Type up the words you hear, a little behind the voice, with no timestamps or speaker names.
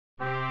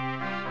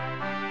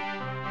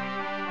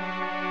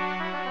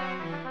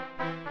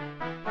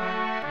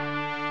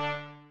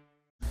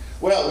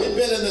Well, we've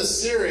been in this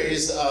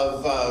series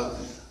of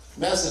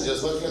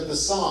messages looking at the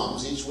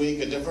Psalms, each week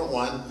a different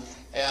one.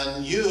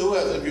 And you,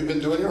 if you've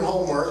been doing your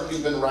homework,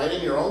 you've been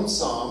writing your own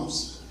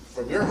Psalms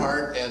from your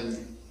heart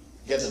and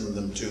getting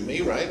them to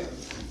me, right?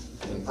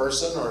 In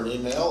person or an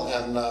email.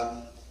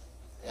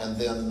 And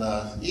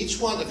then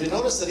each one, if you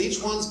notice that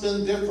each one's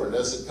been different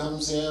as it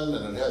comes in,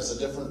 and it has a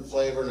different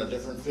flavor and a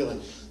different feeling.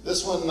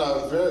 This one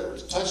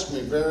touched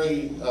me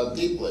very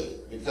deeply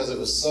because it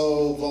was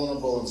so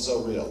vulnerable and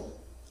so real.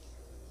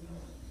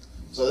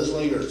 So this is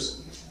one of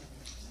yours.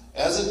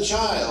 As a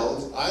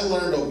child, I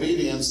learned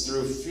obedience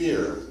through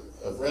fear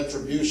of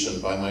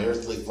retribution by my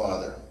earthly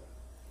father.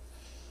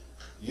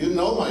 You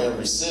know my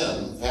every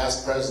sin,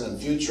 past, present, and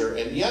future,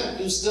 and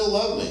yet you still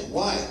love me.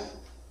 Why?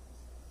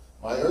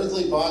 My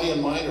earthly body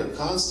and mind are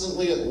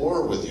constantly at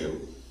war with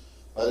you,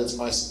 but it's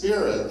my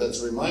spirit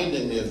that's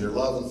reminding me of your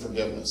love and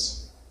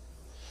forgiveness.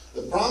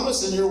 The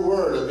promise in your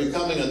word of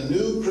becoming a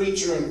new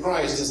creature in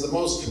Christ is the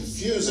most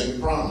confusing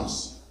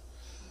promise.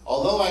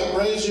 Although I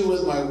praise you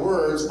with my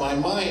words, my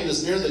mind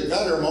is near the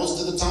gutter most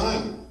of the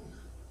time.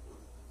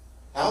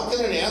 How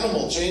can an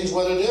animal change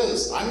what it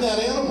is? I'm that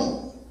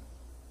animal.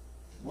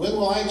 When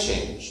will I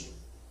change?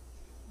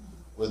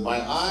 With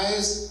my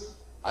eyes,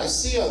 I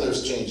see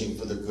others changing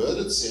for the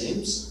good, it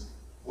seems.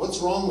 What's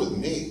wrong with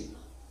me?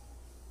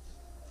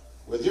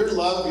 With your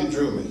love, you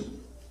drew me.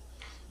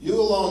 You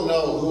alone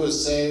know who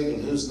is saved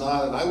and who's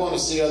not, and I want to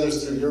see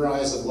others through your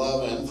eyes of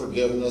love and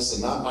forgiveness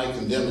and not my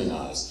condemning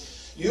eyes.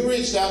 You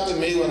reached out to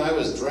me when I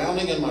was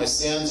drowning in my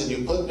sins, and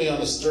you put me on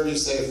a sturdy,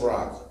 safe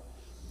rock.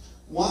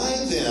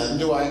 Why then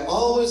do I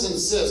always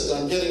insist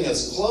on getting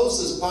as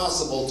close as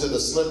possible to the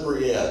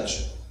slippery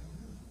edge?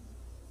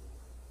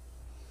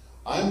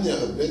 I'm the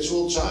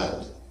habitual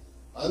child,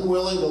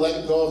 unwilling to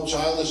let go of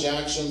childish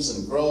actions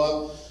and grow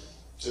up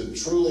to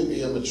truly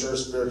be a mature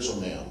spiritual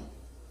man.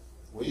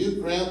 Will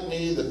you grant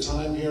me the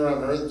time here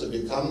on earth to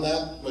become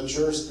that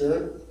mature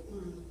spirit?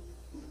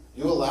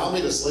 You allow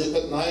me to sleep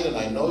at night, and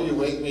I know you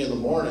wake me in the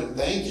morning.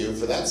 Thank you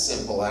for that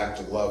simple act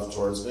of love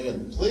towards me,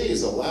 and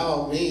please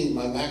allow me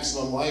my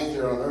maximum life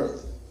here on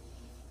earth.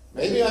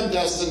 Maybe I'm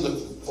destined to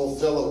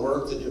fulfill a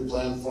work that you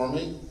planned for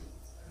me.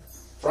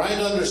 Trying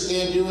to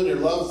understand you and your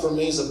love for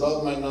me is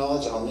above my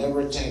knowledge. I'll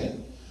never attain it.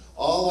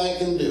 All I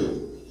can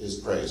do is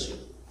praise you.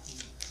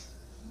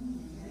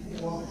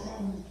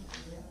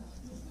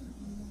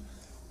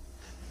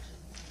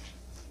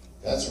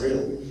 That's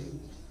real.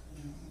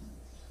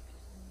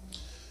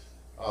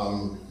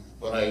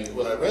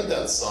 When I read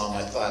that song,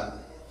 I thought,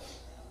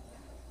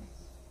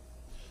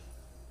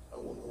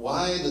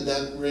 why did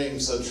that ring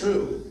so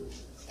true?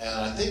 And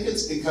I think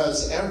it's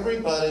because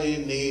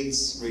everybody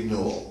needs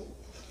renewal.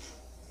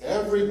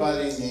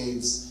 Everybody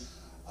needs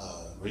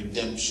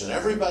redemption.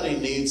 Everybody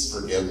needs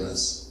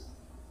forgiveness.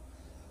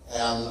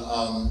 And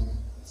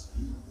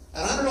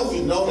I don't know if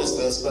you've noticed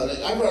this, but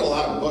I've read a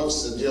lot of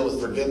books that deal with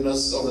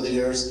forgiveness over the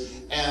years.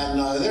 And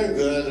they're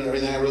good and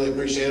everything. I really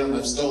appreciate them.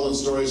 I've stolen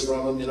stories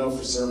from them,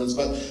 for sermons.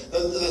 But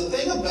the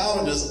thing about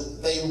them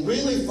is they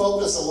really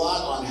focus a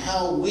lot on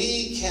how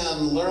we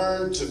can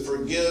learn to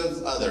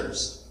forgive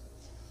others.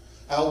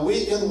 How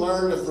we can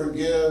learn to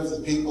forgive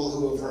the people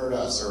who have hurt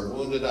us or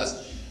wounded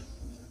us.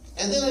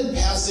 And then in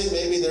passing,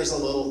 maybe there's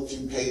a little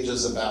few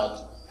pages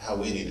about how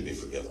we need to be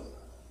forgiven.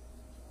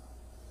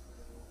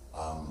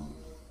 And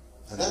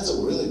that's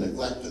a really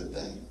neglected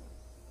thing.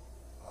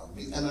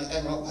 And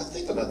I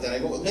think about that. I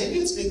go, well, maybe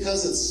it's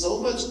because it's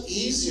so much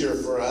easier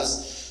for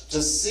us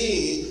to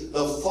see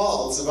the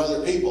faults of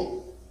other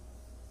people,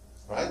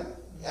 right?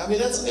 I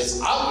mean,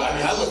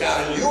 I look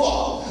out at you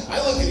all. I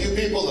look at you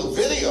people in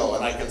the video,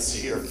 and I can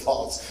see your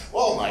faults.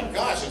 Oh my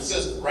gosh, it's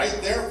just right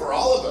there for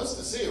all of us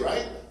to see,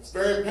 right? It's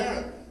very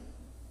apparent.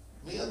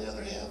 Me, on the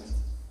other hand,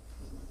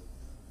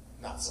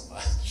 not so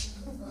much.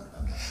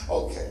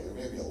 Okay,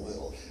 maybe a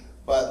little,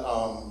 but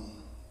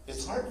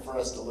it's hard for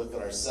us to look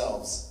at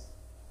ourselves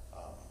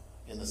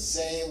in the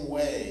same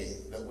way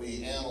that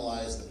we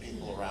analyze the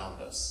people around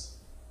us,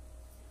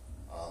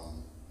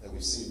 that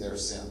we see their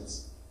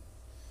sins.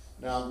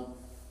 Now,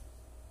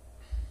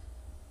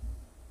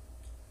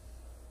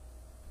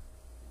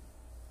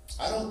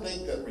 I don't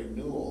think that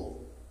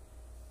renewal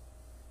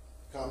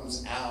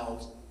comes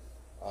out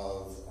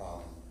of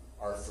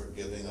our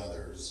forgiving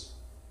others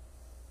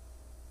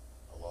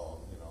alone,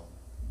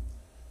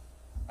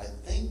 I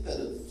think that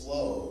it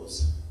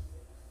flows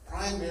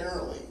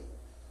primarily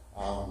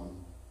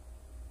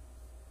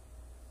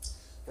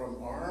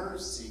from our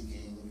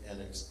seeking and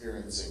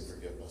experiencing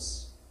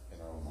forgiveness in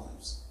our own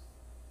lives.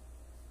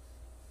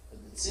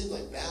 It seems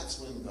like that's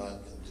when God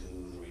can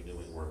do the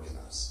renewing work in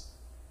us.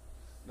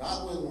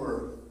 Not when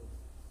we're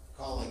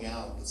calling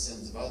out the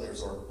sins of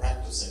others or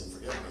practicing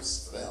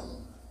forgiveness for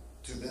them,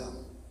 to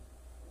them.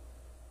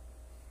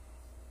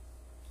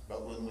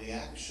 But when we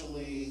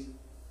actually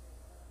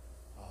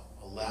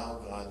allow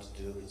God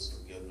to do his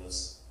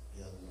forgiveness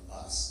in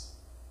us,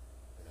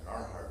 in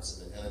our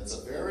hearts. And it's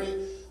a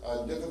very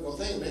difficult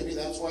thing. Maybe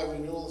that's why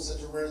renewal is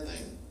such a rare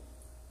thing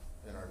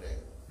in our day.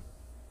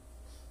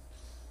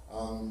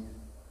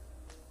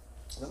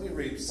 Let me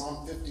read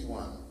Psalm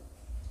 51.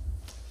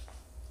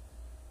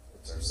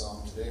 It's our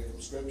psalm today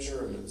from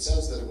Scripture, and it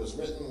says that it was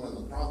written when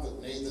the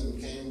prophet Nathan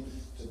came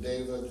to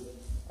David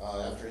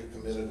after he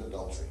committed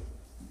adultery.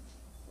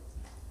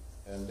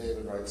 And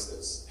David writes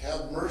this: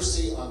 "Have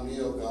mercy on me,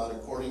 O God,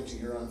 according to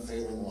your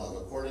unfailing love,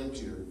 according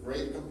to your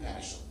great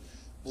compassion.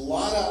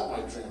 Blot out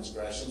my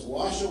transgressions,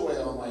 wash away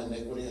all my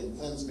iniquity, and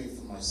cleanse me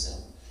from my sin.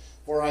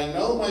 For I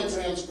know my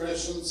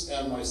transgressions,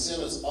 and my sin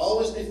is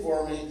always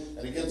before me,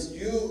 and against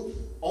you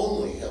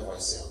only have I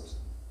sinned,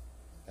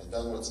 and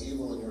done what's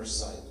evil in your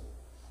sight.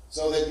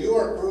 So that you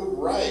are proved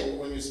right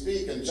when you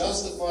speak, and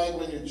justified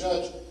when you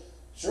judge.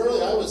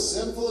 Surely I was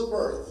sinful at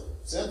birth,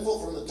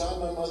 sinful from the time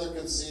my mother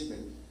conceived me.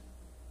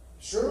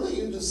 Surely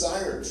you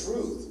desire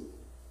truth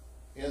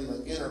in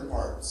the inner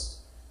parts.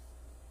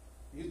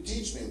 You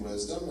teach me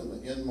wisdom in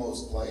the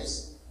inmost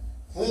place.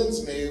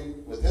 Cleanse me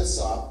with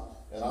hyssop,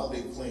 and I'll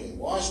be clean.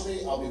 Wash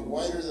me, I'll be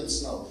whiter than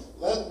snow.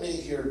 Let me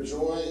hear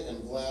joy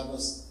and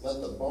gladness.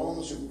 Let the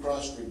bones you've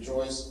crushed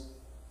rejoice.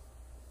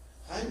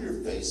 Hide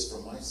your face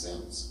from my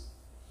sins,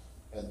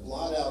 and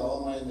blot out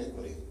all my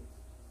iniquity."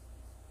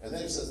 And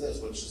then he says this,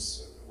 which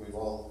is we've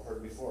all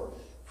heard before: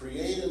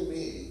 "Create in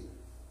me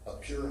a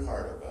pure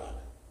heart, O God,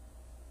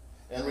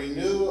 and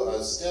renew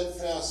a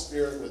steadfast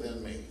spirit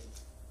within me.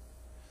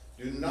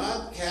 Do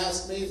not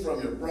cast me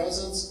from your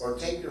presence or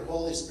take your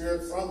Holy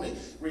Spirit from me.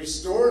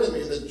 Restore to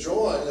me the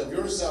joy of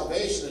your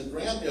salvation and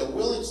grant me a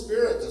willing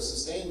spirit to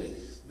sustain me.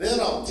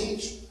 Then I'll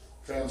teach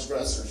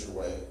transgressors your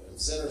way,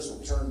 and sinners will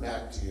turn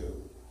back to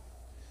you.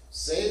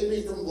 Save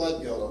me from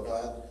blood guilt, O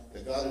God, the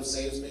God who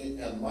saves me,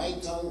 and my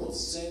tongue will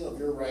sing of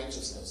your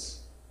righteousness.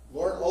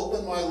 Lord,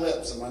 open my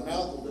lips, and my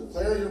mouth will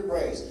declare your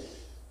praise.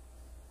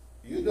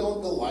 You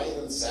don't delight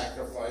in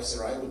sacrifice,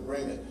 or I would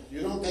bring it.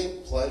 You don't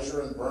take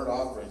pleasure in burnt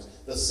offerings.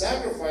 The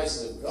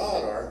sacrifices of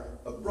God are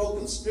a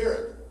broken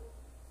spirit,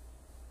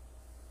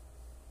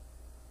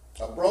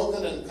 a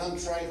broken and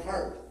contrite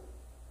heart.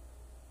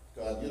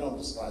 God, you don't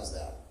despise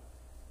that.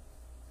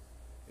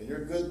 In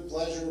your good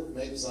pleasure,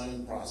 make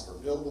Zion prosper.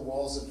 Build the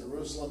walls of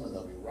Jerusalem, and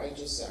there'll be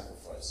righteous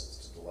sacrifices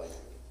to delight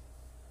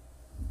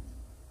you."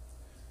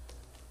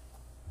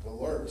 The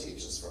Lord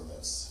teaches from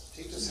this.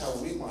 Teach us how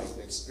we might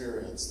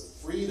experience the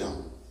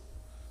freedom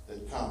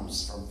that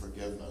comes from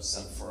forgiveness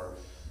and for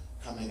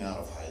coming out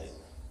of hiding.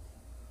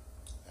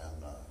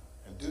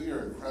 And do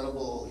your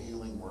incredible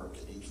healing work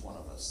in each one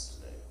of us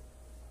today.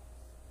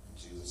 In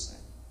Jesus'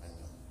 name,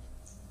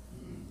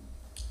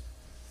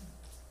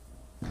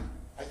 amen.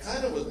 I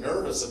kind of was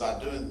nervous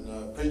about doing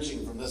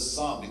preaching from this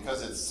psalm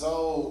because it's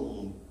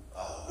so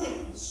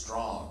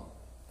strong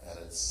and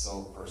it's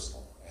so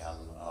personal.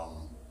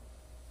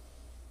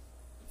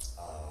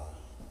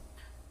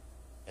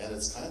 And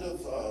it's kind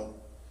of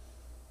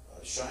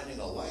shining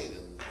a light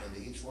into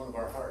each one of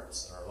our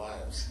hearts and our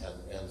lives.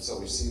 And so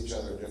we see each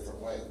other a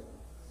different way.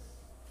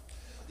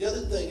 The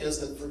other thing is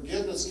that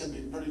forgiveness can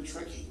be pretty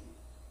tricky.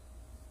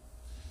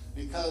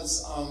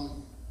 Because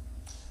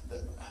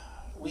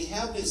we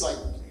have these, like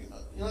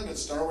in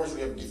Star Wars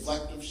we have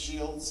deflective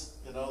shields,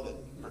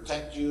 that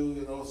protect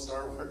you,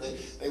 Star Wars.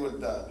 They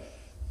would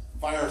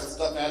fire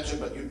stuff at you,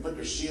 but you'd put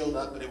your shield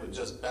up and it would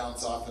just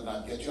bounce off and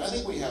not get you. I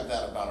think we have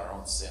that about our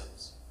own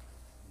sins,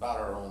 about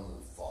our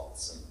own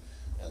faults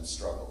and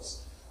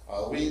struggles.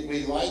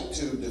 We like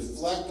to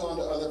deflect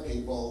onto other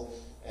people,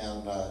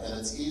 and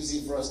it's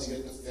easy for us to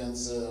get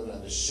defensive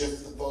and to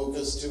shift the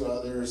focus to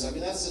others. I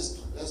mean,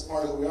 that's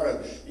part of who we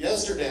are.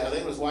 Yesterday, I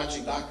think I was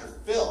watching Dr.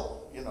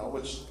 Phil,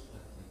 which,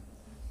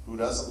 who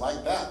doesn't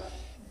like that?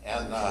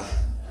 And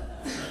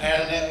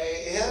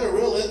he had a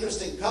real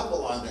interesting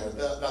couple on there.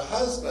 The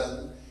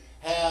husband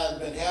had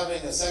been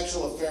having a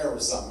sexual affair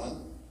with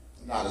someone,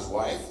 not his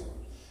wife.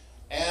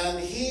 And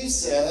he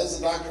says,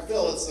 and Dr.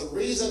 Phil, the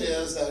reason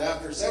is that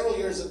after several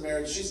years of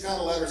marriage, she's kind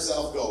of let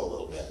herself go a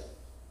little bit,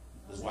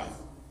 his wife.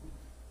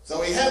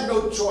 So he had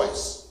no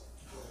choice.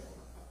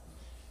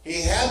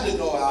 He had to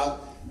go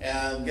out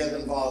and get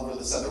involved with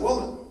this other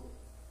woman.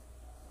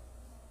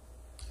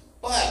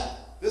 But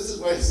this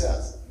is what he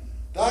says: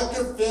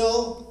 "Dr.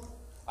 Phil,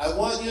 I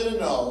want you to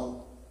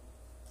know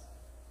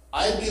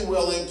I'd be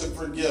willing to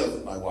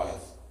forgive my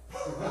wife."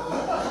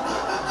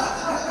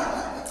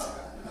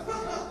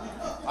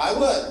 I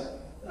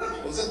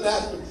would. Wasn't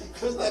that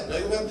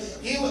big of him?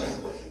 He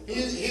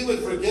would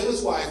forgive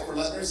his wife for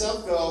letting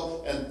herself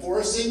go and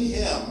forcing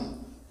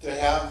him to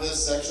have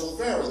this sexual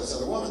affair with this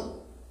other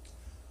woman.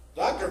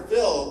 Dr.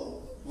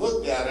 Phil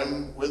looked at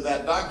him with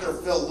that Dr.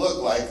 Phil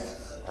look like,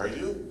 "Are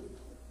you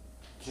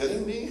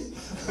kidding me?"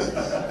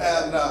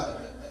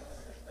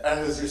 and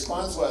his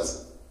response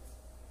was,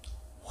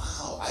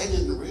 "Wow, I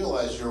didn't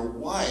realize your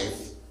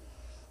wife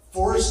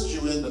forced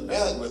you into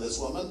bed with this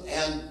woman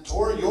and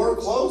tore your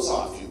clothes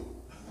off you.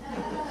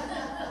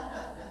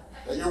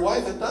 That your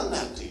wife had done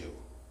that to you."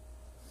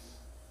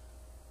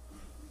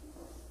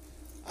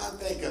 I'm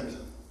thinking,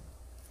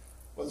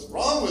 what's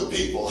wrong with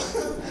people?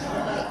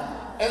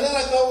 And then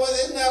I thought, well,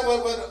 isn't that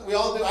what we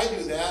all do? I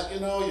do that,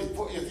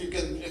 if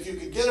you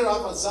could get it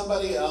off on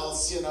somebody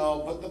else,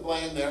 put the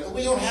blame there.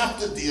 We don't have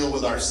to deal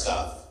with our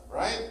stuff,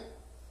 right?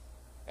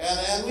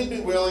 And we'd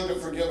be willing to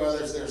forgive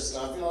others their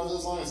stuff, you know,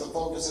 as long as the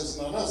focus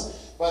isn't on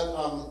us. But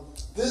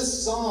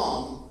this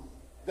psalm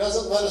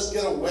doesn't let us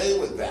get away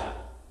with that,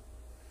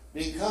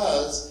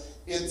 because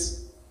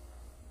it's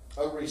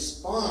a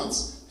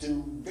response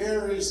to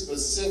very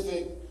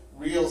specific,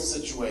 real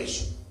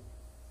situation.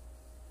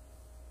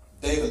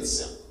 David's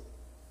sin.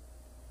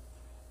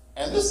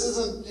 And this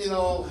isn't, you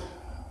know,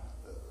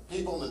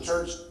 people in the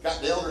church,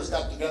 the elders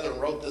got together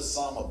and wrote this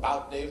psalm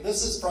about David.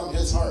 This is from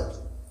his heart.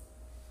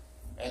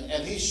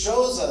 And he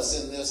shows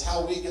us in this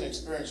how we can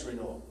experience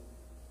renewal.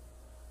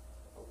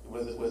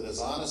 With his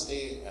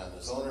honesty and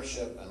his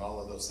ownership and all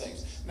of those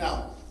things.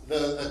 Now,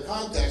 the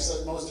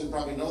context, most of you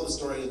probably know the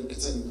story,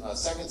 it's in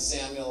 2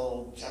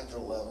 Samuel chapter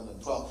 11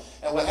 and 12.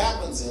 And what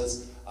happens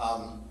is,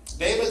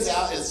 David's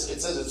out, it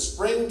says it's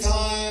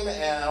springtime,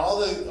 and all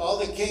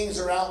the kings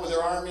are out with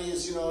their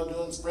armies, you know,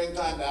 doing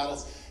springtime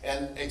battles.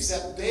 And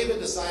except David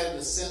decided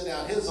to send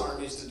out his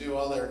armies to do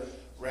all their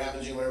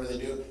ravaging, whatever they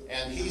do,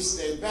 and he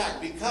stayed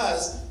back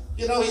because,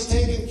 you know, he's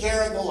taking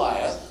care of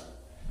Goliath.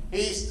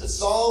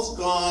 Saul's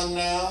gone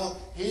now.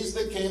 He's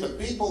the king. The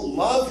people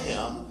love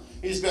him.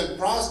 He's been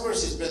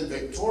prosperous. He's been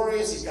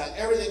victorious. He's got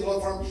everything going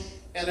for him.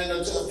 And in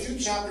a few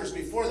chapters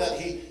before that,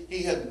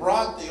 he had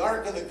brought the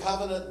Ark of the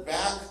Covenant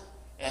back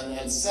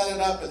and set it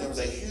up, and there was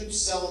a huge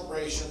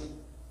celebration.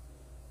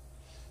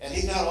 And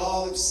he got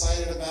all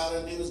excited about it,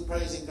 and he was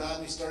praising God,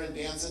 and he started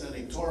dancing, and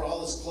he tore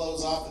all his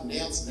clothes off and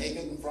danced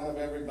naked in front of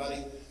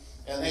everybody.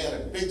 And they had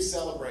a big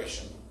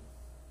celebration.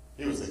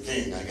 He was the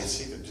king. I guess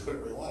he could do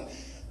whatever he wanted.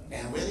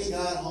 And when he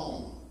got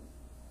home,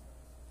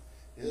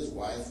 his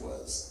wife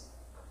was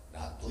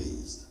not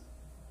pleased.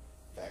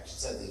 In fact, it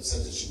said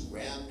that she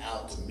ran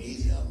out to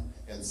meet him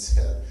and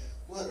said,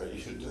 "What are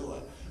you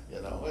doing?"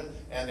 You know,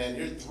 and then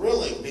you're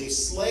thrilling the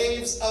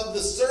slaves of the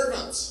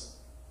servants.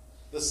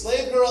 The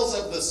slave girls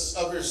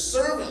of your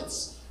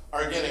servants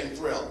are getting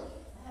thrilled.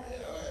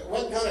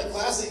 What kind of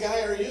classy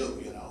guy are you,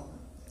 you know?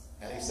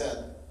 And he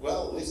said,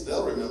 "Well, at least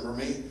they'll remember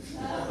me."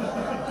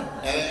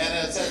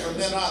 and it said from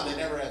then on, they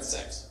never had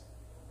sex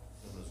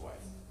with his wife.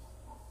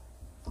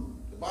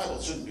 The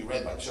Bible shouldn't be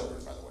read by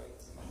children, by the way.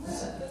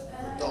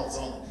 For adults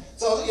only.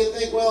 So you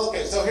think, well,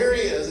 okay, so here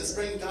he is. It's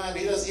springtime.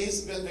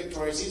 He's been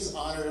victorious. He's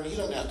honored him. He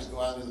doesn't have to go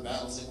out into the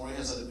battles anymore. He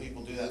has other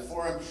people do that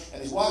for him.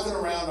 And he's walking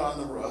around on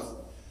the roof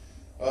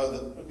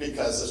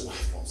because his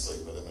wife won't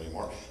sleep with him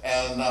anymore.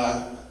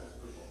 And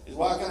he's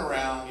walking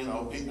around, you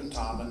know, peeping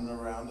Tomming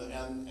around,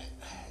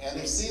 and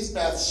he sees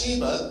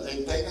Bathsheba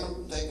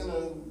taking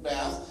a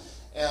bath,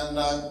 and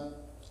then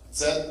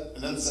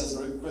it says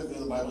very quickly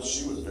in the Bible,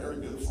 she was very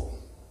beautiful.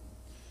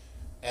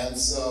 And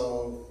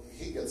so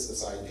he gets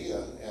this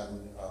idea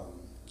and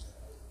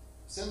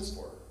sends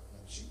for her.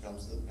 And she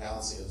comes to the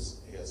palace,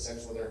 he has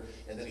sex with her,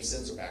 and then he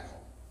sends her back home.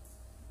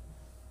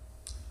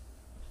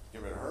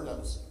 Get rid of her,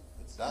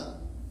 it's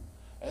done.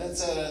 And it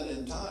said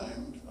in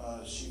time,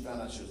 she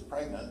found out she was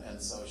pregnant,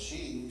 and so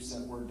she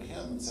sent word to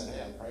him and said,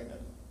 "Hey, I'm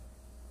pregnant.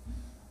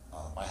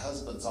 My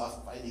husband's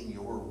off fighting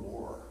your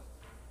war."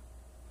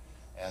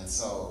 And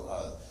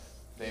so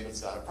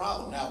David's got a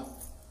problem. Now,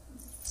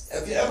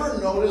 have you ever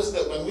noticed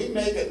that when we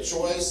make a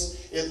choice,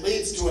 it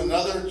leads to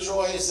another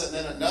choice and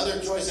then another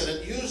choice, and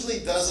it usually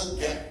doesn't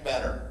get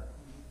better,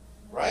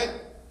 right?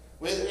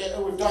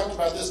 We've talked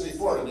about this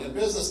before. In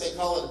business, they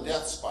call it a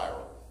death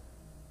spiral.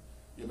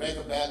 You make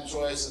a bad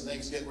choice and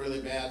things get really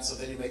bad, so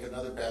then you make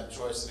another bad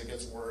choice and it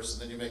gets worse,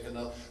 and then you make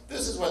another.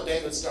 This is what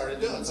David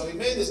started doing. So he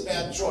made this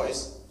bad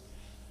choice.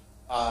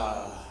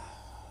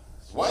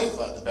 His wife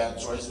thought the bad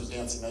choice was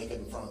dancing naked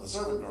in front of the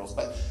servant girls,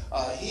 but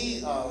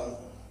he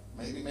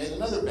maybe made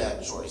another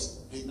bad choice,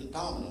 peeping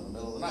Tomming in the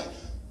middle of the night.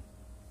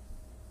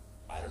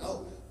 I don't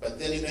know. But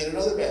then he made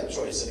another bad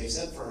choice, and he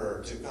sent for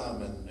her to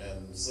come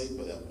and sleep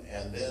with him.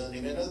 And then he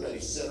made another bad. He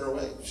sent her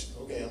away.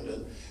 Okay, I'm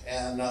done.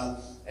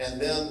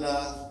 And then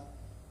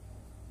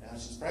now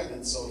she's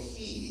pregnant, so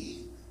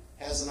he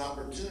has an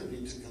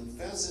opportunity to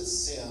confess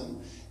his sin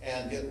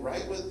and get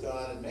right with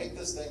God and make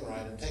this thing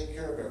right and take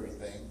care of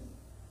everything,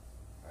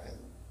 right,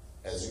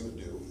 as you would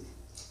do.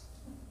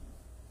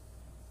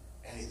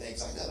 And he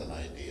thinks, I got an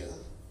idea.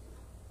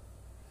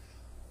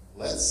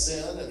 Let's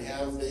send and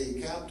have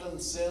the captain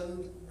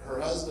send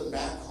her husband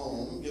back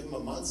home, give him a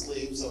month's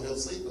leave so he'll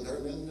sleep with her,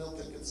 and then they'll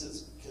think it's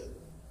his kid.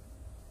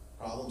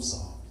 Problem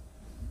solved.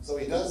 So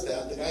he does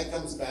that. The guy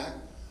comes back,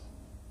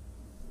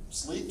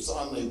 sleeps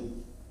on the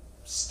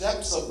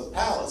steps of the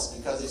palace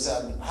because he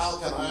said, how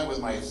can I, with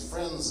my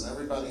friends and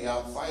everybody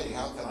out fighting,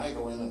 how can I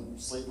go in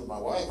and sleep with my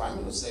wife? I'm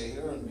going to stay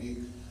here and be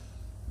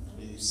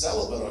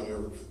celibate on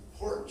your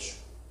porch.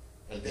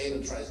 And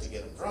David tries to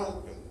get him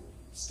drunk and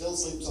still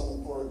sleeps on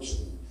the porch.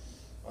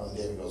 And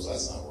David goes,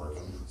 that's not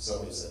working.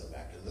 So he sent him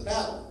back into the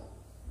battle.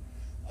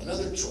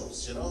 Another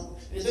choice, you know.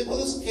 And you think,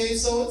 well, it's okay,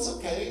 so it's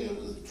okay.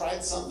 You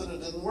tried something,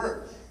 it didn't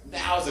work.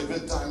 Now's a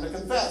good time to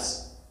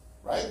confess,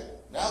 right?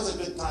 Now's a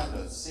good time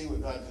to see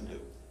what God can do.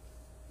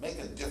 Make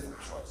a different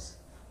choice.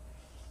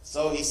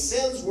 So he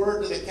sends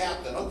word to the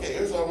captain. Okay,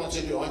 here's what I want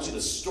you to do. I want you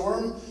to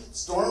storm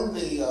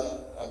the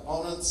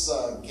opponent's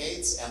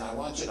gates, and I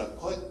want you to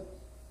put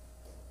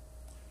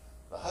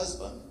the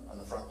husband on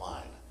the front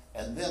line.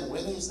 And then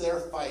when he's there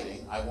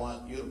fighting, I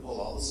want you to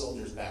pull all the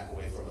soldiers back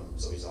away from him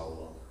so he's all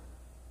alone.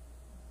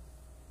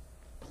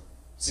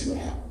 See what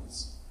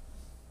happens.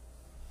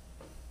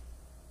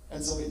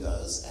 And so he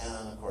does,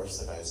 and of course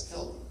the guy's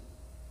killed him.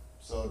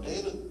 So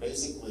David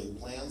basically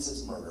plans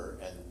his murder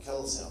and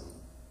kills him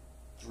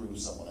through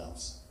someone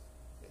else,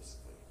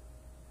 basically.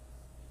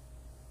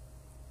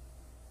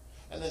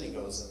 And then he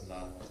goes and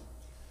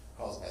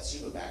calls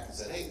Bathsheba back and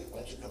said, hey, why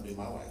don't you come be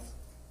my wife?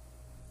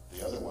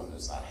 The other one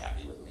is not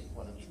happy with me.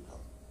 Why don't you come?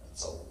 And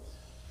so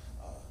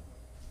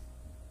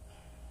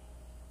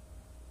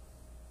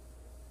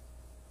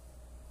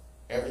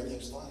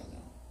everything's fine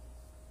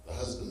now. The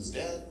husband's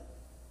dead.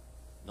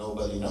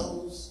 Nobody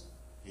knows.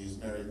 He's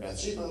married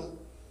Bathsheba.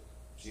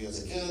 She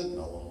has a kid.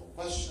 No one will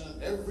question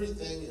it.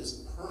 Everything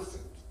is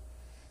perfect.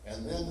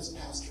 And then his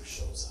pastor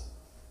shows up.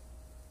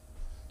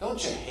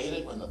 Don't you hate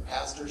it when the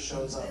pastor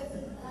shows up?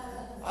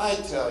 I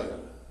tell you,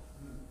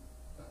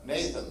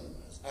 Nathan,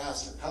 his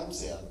pastor,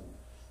 comes in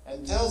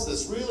and tells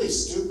this really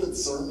stupid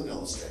sermon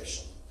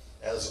illustration,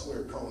 as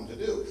we're prone to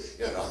do,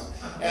 you know.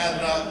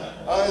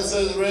 And it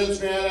says the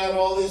rich man had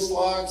all these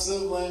flocks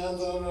of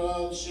lambs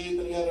and sheep,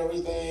 and he had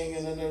everything,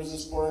 and then there was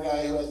this poor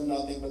guy who had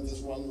nothing but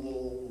this one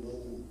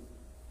little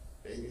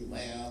baby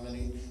lamb, and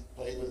he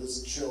played with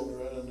his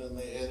children, and then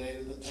they ate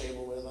at the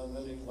table with him,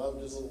 and he loved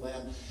his little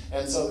lamb.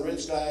 And so the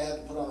rich guy had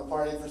to put on a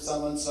party for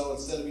someone, so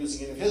instead of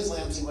using any of his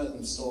lambs, he went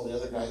and stole the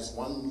other guy's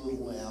one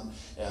little lamb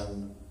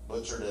and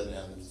butchered it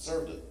and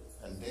served it.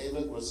 And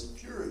David was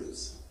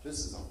furious.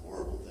 This is a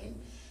horrible thing.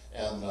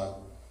 And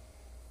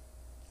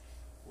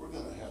we're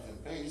going to have him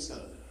pay.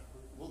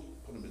 We'll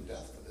put him to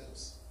death for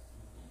this.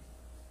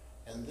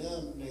 And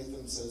then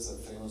Nathan says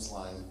that famous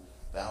line,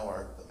 thou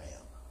art the man.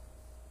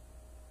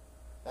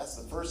 That's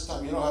the first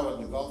time, you know how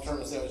in the golf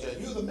tournaments they always say,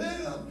 you the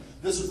man.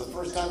 This was the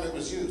first time it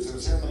was used. It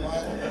was here in the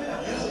Bible.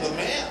 You the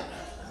man.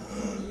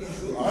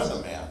 You are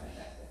the man.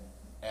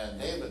 And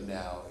David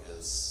now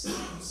is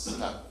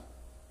stuck.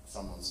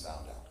 Someone's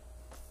found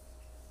out.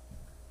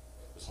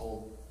 His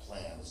whole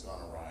plan has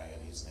gone awry,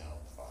 and he's now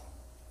at the bottom.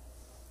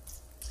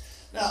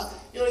 Now,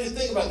 you know, you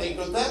think about that, you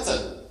go, that's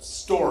a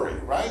story,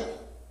 right?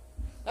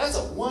 That's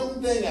a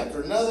one thing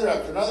after another,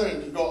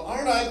 and you go,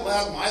 aren't I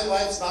glad my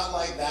life's not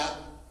like that?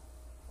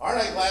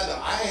 Aren't I glad that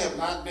I have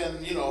not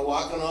been, you know,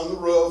 walking on the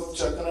roof,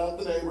 checking out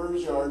the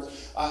neighbors'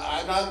 yards?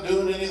 I'm not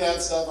doing any of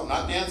that stuff. I'm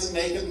not dancing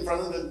naked in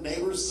front of the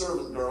neighbors'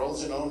 servant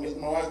girls, you know, and getting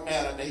my wife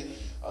mad at me.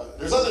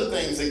 There's other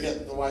things that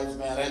get the wives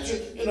mad at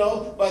you, you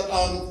know, but,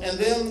 and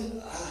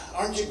then,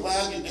 aren't you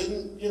glad you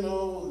didn't, you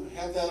know,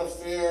 have that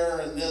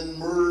affair and then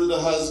murder the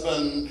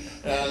husband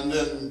and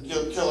then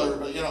kill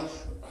everybody, you know?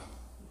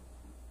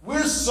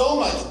 We're so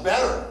much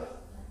better.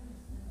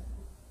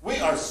 We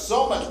are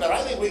so much better.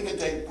 I think we can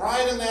take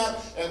pride in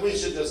that, and we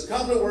should just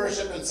come to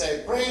worship and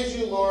say, praise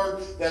you, Lord,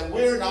 that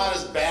we're not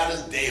as bad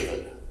as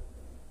David.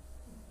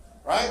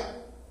 Right?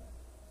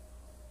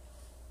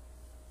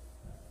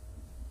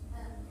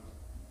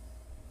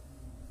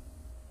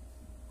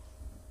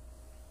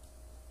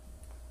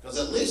 Because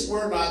at least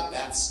we're not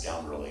that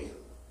scoundrelly.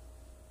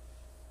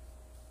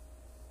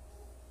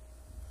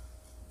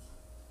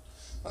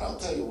 But I'll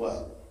tell you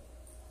what,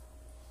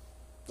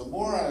 the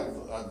more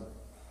I've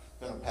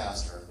been a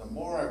pastor, the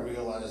more I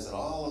realize that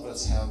all of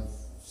us have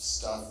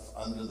stuff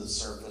under the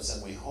surface,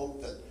 and we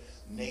hope that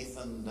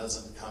Nathan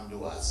doesn't come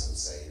to us and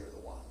say, you're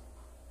the one.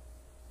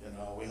 You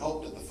know, we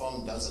hope that the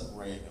phone doesn't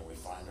ring and we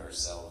find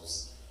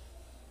ourselves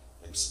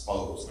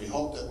exposed. We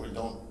hope that we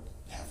don't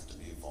have to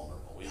be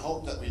vulnerable. We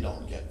hope that we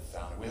don't get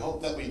found. We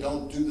hope that we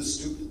don't do the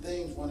stupid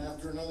things one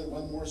after another,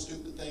 one more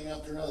stupid thing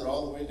after another,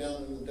 all the way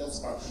down to the death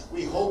spiral.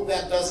 We hope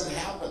that doesn't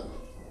happen.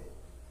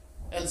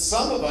 And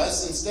some of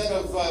us, instead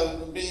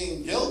of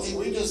being guilty,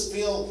 we just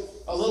feel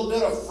a little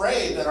bit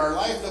afraid that our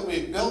life that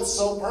we've built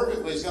so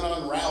perfectly is going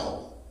to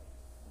unravel.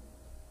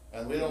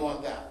 And we don't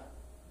want that.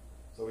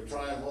 So we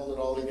try and hold it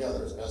all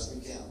together as best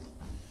we can.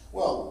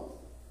 Well,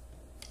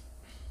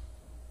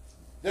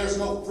 there's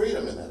no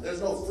freedom in that.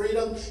 There's no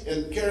freedom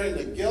in carrying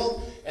the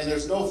guilt, and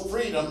there's no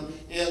freedom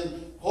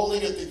in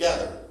holding it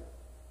together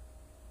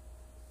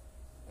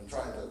and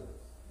trying to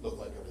look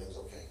like everything's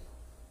okay.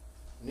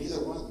 Neither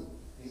one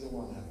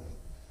have we.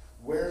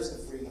 Where's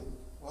the freedom?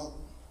 Well,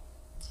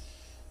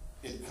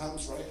 it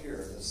comes right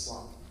here in this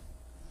song.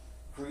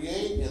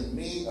 Create in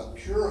me a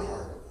pure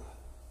heart, O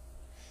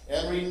God,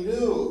 and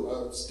renew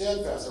a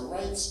steadfast, a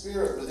right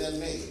spirit within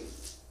me.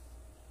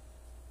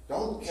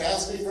 Don't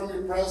cast me from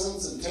your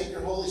presence and take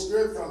your Holy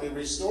Spirit from me.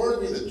 Restore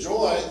to me the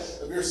joy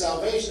of your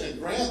salvation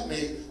and grant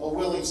me a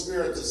willing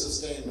spirit to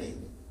sustain me.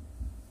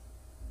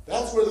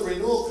 That's where the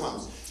renewal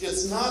comes.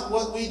 It's not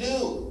what we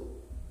do.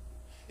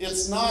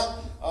 It's not,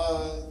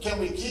 can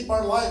we keep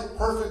our life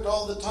perfect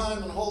all the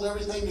time and hold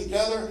everything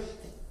together?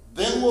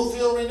 Then we'll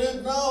feel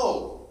renewed?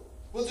 No.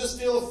 We'll just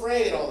feel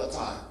afraid all the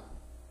time.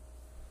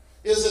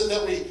 Is it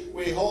that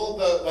we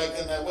hold the, like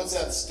in that, what's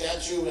that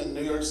statue in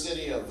New York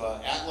City of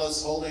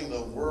Atlas holding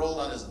the world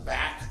on his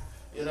back,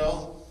 you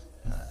know?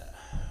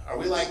 Are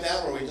we like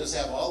that, where we just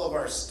have all of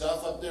our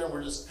stuff up there and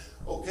we're just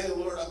okay,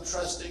 Lord, I'm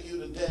trusting you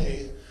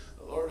today.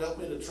 Lord, help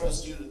me to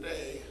trust you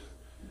today.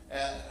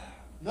 And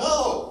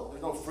no,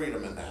 there's no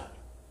freedom in that.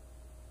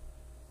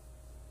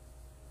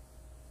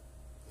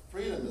 The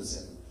freedom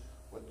is in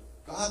what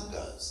God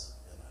does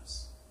in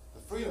us.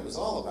 The freedom is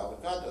all about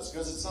what God does,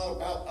 because it's not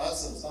about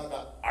us, and it's not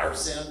about our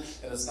sin,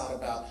 and it's not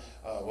about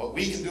what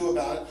we can do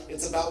about it.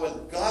 It's about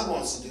what God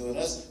wants to do in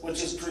us,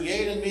 which is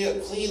create in me a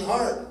clean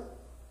heart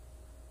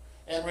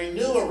and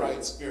renew a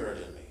right spirit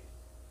in me.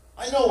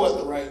 I know what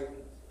the right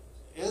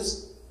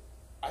is.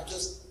 I've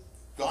just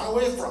gone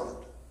away from it.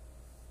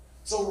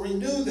 So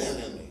renew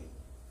that in me.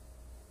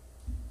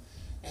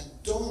 And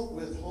don't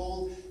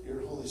withhold your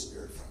Holy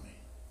Spirit from me.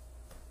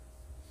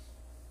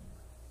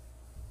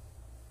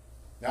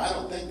 Now, I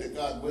don't think that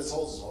God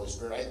withholds His Holy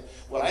Spirit.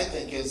 What I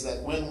think is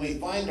that when we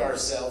find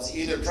ourselves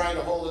either trying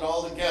to hold it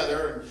all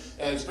together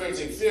and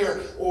experiencing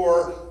fear,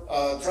 or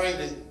trying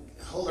to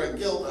hold our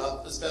guilt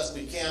up as best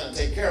we can and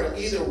take care of it,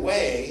 either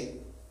way,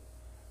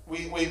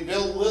 we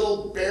build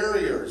little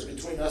barriers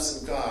between us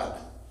and God,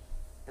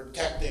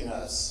 protecting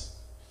us.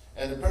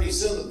 And pretty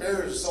soon the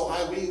barriers are so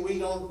high, we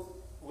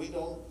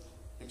don't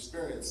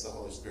experience the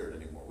Holy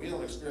Spirit anymore. We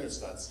don't experience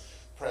God's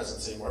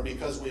presence anymore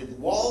because we've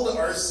walled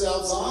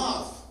ourselves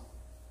off.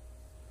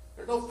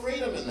 There's no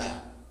freedom in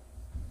that.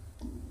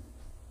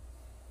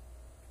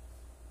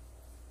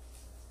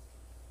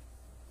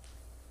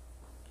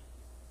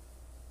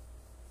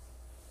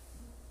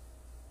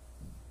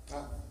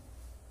 Now,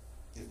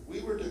 if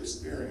we were to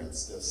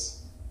experience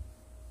this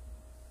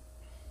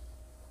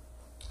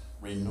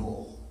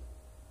renewal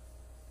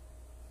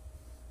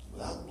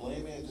without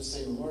blaming and just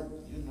saying, Lord,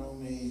 you know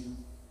me.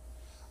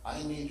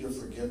 I need your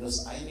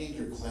forgiveness. I need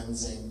your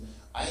cleansing.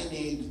 I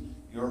need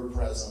your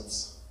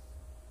presence.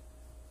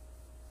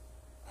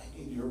 I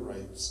need your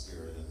right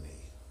spirit in me.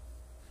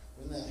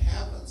 When that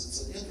happens,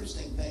 it's an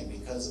interesting thing,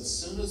 because as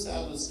soon as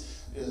that is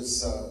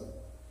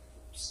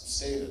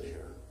stated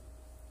here,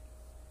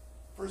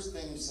 first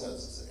thing he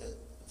says is,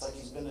 it's like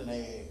he's been in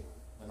AA.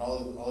 And all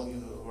of you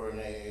who are in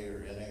AA or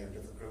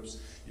different groups,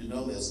 you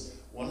know this.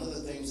 One of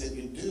the things that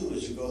you do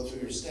is you go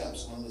through your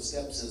steps. One of the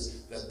steps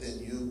is that then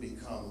you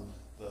become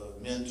the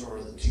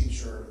mentor, the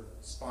teacher,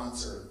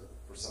 sponsor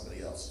for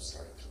somebody else who's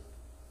starting through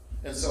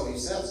it. And so he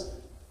says,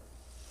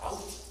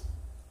 I'll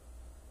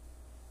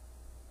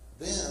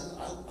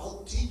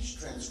teach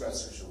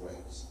transgressors your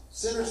ways.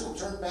 Sinners will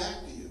turn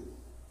back to you.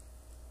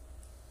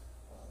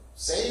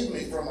 Save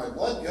me from my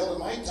blood guilt, and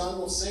my tongue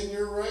will sing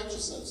your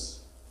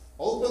righteousness.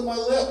 Open my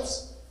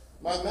lips,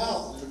 my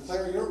mouth, to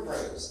declare your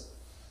praise.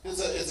 It's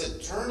a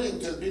turning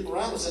to the people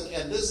around us,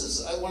 and this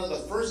is one of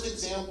the first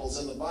examples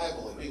in the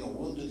Bible of being a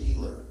wounded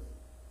healer.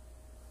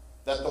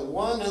 That the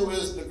one who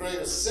is the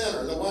greatest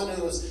sinner, the one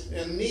who is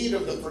in need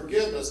of the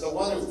forgiveness, the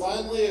one who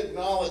finally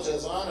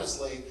acknowledges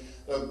honestly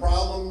the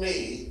problem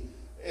me,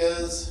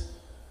 is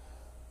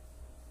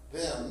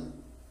then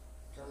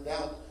turned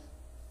out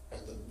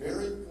at the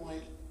very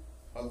point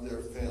of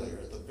their failure,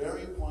 at the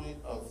very point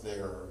of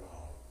their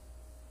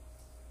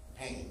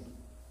pain and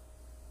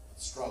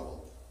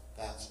struggle.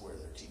 That's where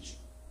they're teaching.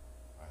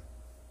 Right?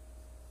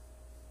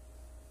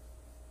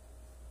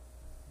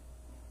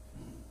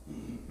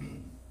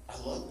 I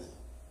love that,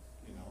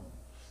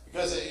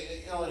 because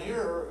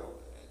here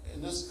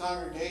in this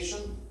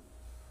congregation,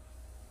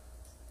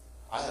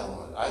 I don't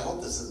know, I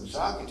hope this isn't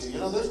shocking to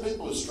you. There's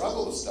people who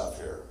struggle with stuff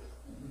here.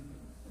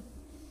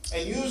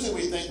 And usually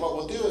we think what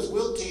we'll do is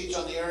we'll teach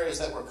on the areas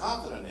that we're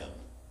confident in.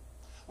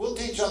 We'll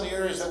teach on the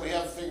areas that we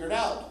have figured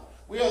out.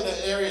 We have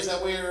the areas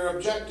that we are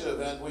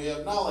objective and we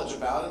have knowledge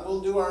about, and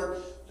we'll do our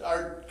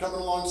coming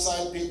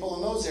alongside people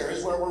in those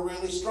areas where we're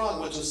really strong,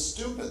 which is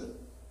stupid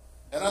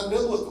and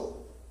unbiblical.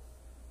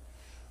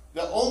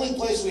 The only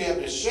place we have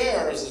to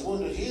share as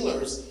wounded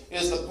healers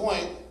is the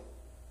point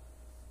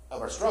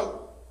of our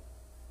struggle.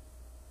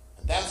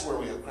 And that's where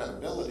we have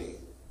credibility.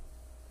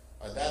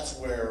 And that's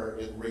where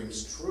it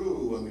rings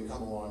true when we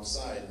come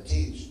alongside and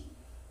teach.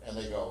 And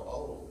they go,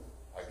 oh,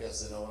 I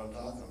guess they know what I'm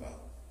talking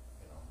about.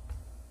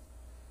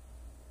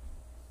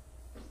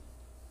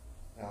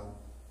 Now,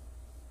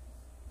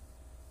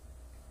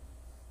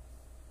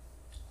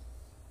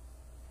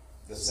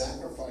 the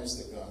sacrifice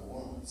that God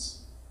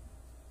wants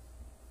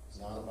is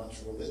not a bunch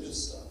of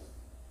religious stuff,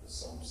 the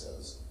psalm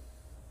says.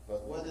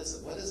 But what is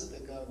it? What is it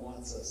that God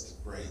wants us to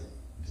bring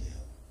to Him?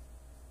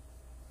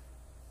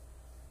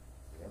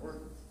 Remember?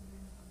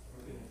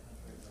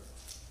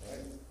 Right?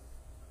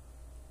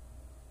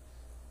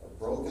 A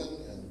broken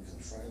and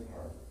contrite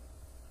heart,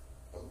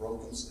 a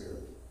broken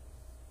spirit.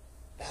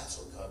 That's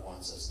what God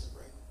wants us to bring.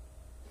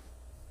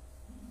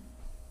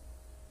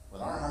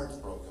 When our heart's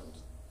broken,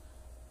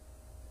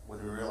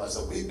 when we realize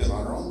that we've been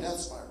on our own death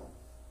spiral,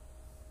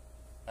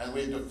 and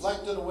we've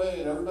deflected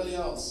away at everybody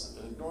else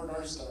and ignored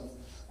our stuff,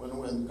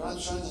 when God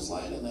shines His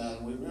light in that,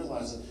 and we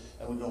realize it,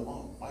 and we go,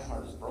 "Whoa, my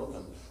heart is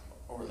broken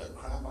over the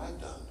crap I've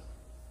done.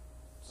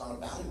 It's not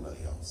about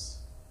anybody else,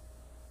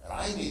 and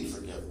I need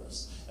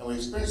forgiveness." And we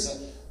experience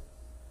that.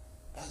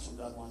 That's what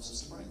God wants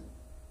us to bring,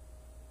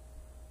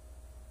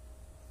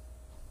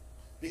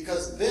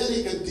 because then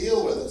He can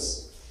deal with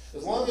us.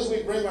 As long as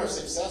we bring our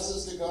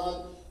successes to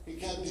God, he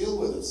can't deal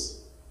with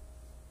us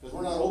because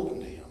we're not open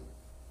to him.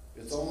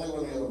 It's only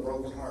when we have a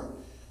broken heart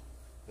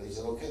that he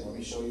said, okay, let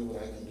me show you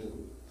what I can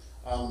do.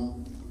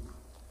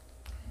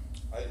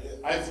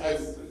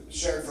 I've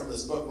shared from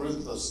this book,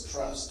 Ruthless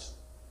Trust.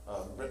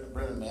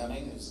 Brennan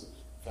Manning is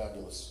a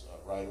fabulous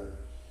writer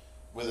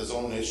with his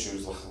own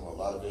issues, a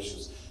lot of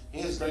issues.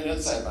 He has great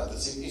insight about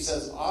this. He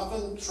says,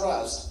 often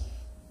trust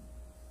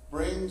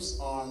brings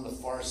on the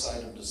far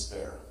side of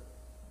despair.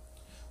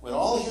 When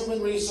all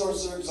human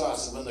resources are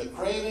exhausted, when the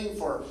craving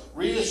for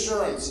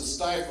reassurance is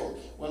stifled,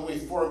 when we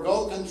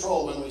forego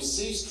control, when we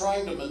cease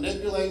trying to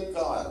manipulate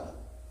God,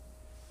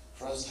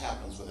 trust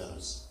happens within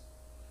us.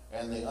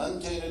 And the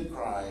untainted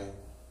cry,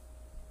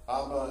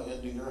 Abba,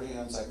 into your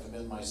hands I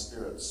commend my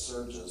spirit,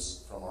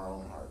 surges from our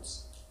own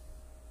hearts.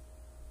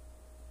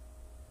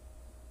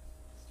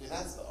 See,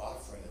 that's the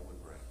offering that we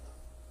bring.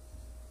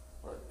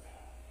 Lord,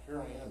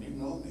 here I am. You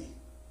know me.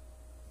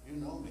 You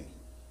know me.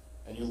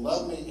 And you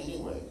love me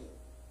anyway.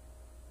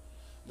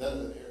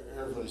 Then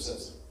here's what he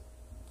says.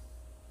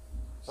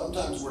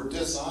 Sometimes we're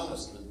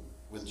dishonest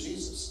with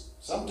Jesus.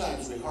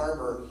 Sometimes we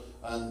harbor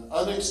an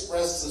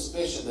unexpressed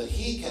suspicion that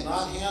he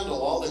cannot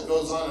handle all that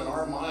goes on in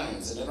our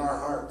minds and in our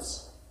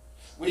hearts.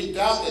 We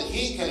doubt that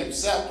he can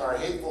accept our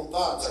hateful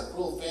thoughts, our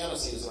cruel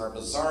fantasies, and our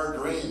bizarre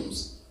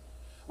dreams.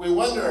 We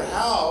wonder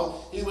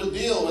how he would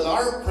deal with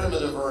our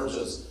primitive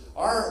urges,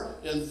 our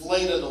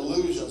inflated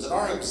illusions, and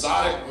our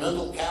exotic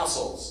mental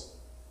castles.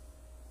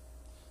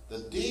 The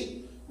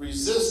deep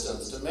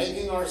resistance to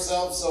making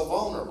ourselves so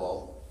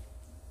vulnerable,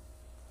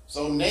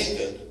 so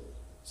naked,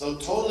 so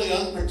totally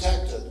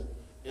unprotected,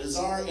 is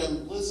our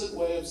implicit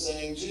way of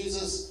saying,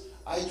 Jesus,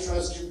 I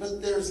trust you,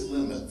 but there's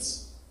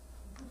limits.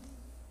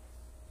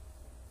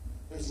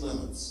 There's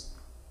limits.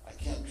 I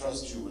can't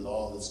trust you with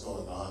all that's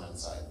going on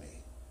inside me.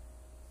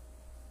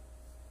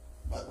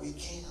 But we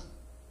can.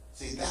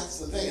 See, that's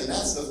the thing, and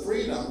that's the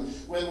freedom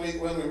when we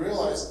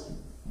realize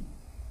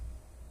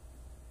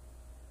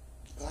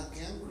God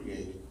can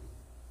create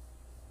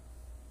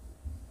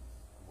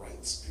a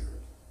right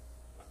spirit,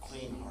 a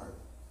clean heart.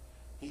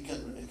 He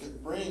can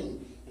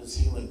bring his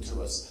healing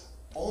to us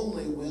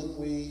only when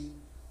we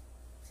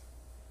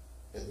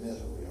admit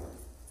who we are,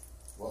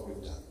 what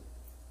we've done.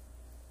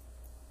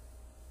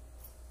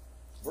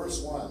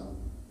 Verse 1,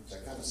 which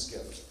I kind of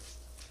skipped,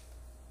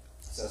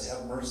 says,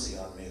 have mercy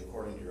on me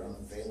according to your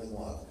unfailing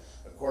love,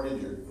 according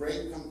to your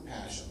great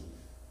compassion.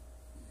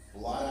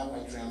 Blot out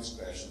my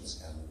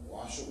transgressions and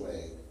wash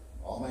away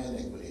all my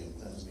iniquity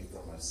and cleanse me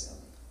from my sin.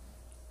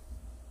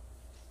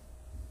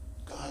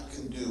 God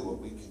can do what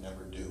we can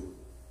never do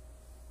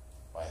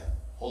by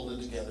holding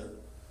it together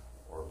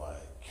or by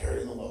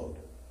carrying the load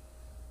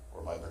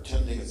or by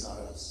pretending it's not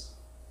us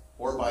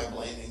or by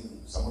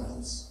blaming someone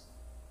else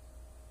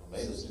who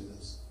made us do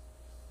this.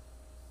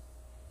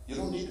 You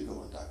don't need to go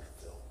on Dr.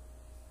 Phil.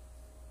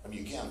 I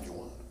mean, you can if you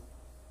want.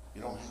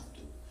 You don't have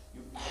to.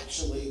 You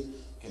actually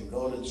can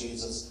go to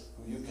Jesus,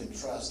 who you can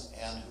trust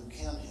and who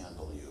can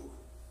handle you,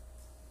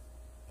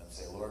 and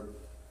say, Lord,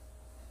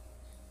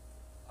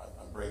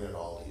 I'm bringing it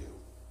all to you.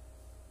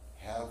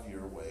 Have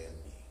your way in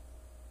me.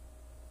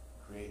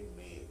 Create in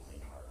me a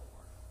clean heart,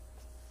 Lord.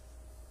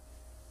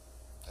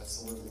 That's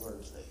the word of the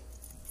Lord today.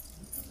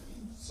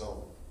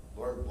 So,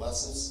 Lord,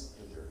 bless us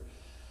with your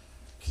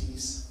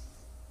peace.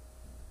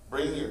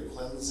 Bring your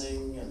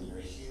cleansing and your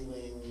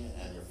healing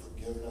and your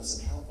forgiveness,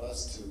 and help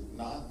us to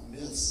not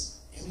miss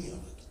any of